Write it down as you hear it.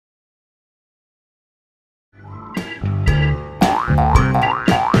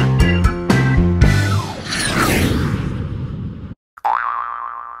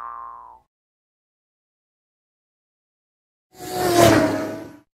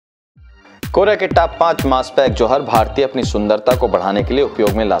Korea के top 5 mask pack जो हर भारतीय अपनी सुंदरता को बढ़ाने के लिए उपयोग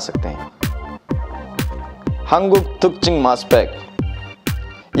में ला सकते हैं। 한국화장품 मास्क पैक।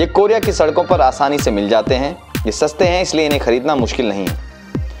 ये कोरिया की सड़कों पर आसानी से मिल जाते हैं। ये सस्ते हैं इसलिए इन्हें खरीदना मुश्किल नहीं है।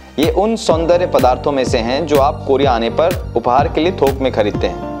 ये उन सौंदर्य पदार्थों में से हैं जो आप कोरिया आने पर उपहार के लिए थोक में खरीदते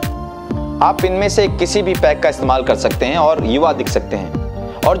हैं। आप इनमें से किसी भी पैक का इस्तेमाल कर सकते हैं और युवा दिख सकते हैं,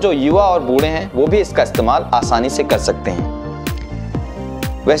 और जो युवा और बूढ़े हैं वो भी इसका इस्तेमाल आसानी से कर सकते हैं।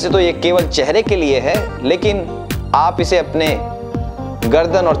 वैसे तो ये केवल चेहरे के लिए है, लेकिन आप इसे अपने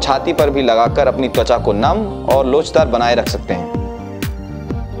गर्दन और छाती पर भी लगाकर अपनी त्वचा को नम और लोचदार बनाए रख सकते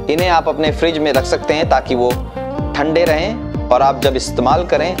हैं। इन्हें आप अपने फ्रिज में रख सकते हैं ताकि वो ठंडे रहें और आप जब इस्तेमाल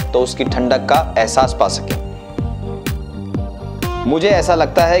करें तो उसकी ठंडक का एहसास पा सकें। मुझे ऐसा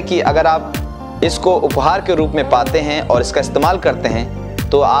लगता है कि अगर आप इसको उपहार के रूप में पाते हैं और इसका इस्तेमाल करते हैं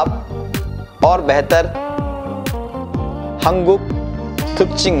तो आप और बेहतर 한국화장품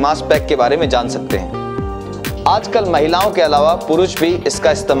मास्क पैक के बारे में जान सकते हैं। आजकल महिलाओं के अलावा पुरुष भी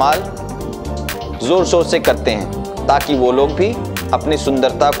इसका इस्तेमाल जोर शोर से करते हैं ताकि वो लोग भी अपनी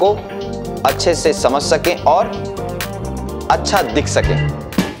सुंदरता को अच्छे से समझ सकें और अच्छा दिख सकें।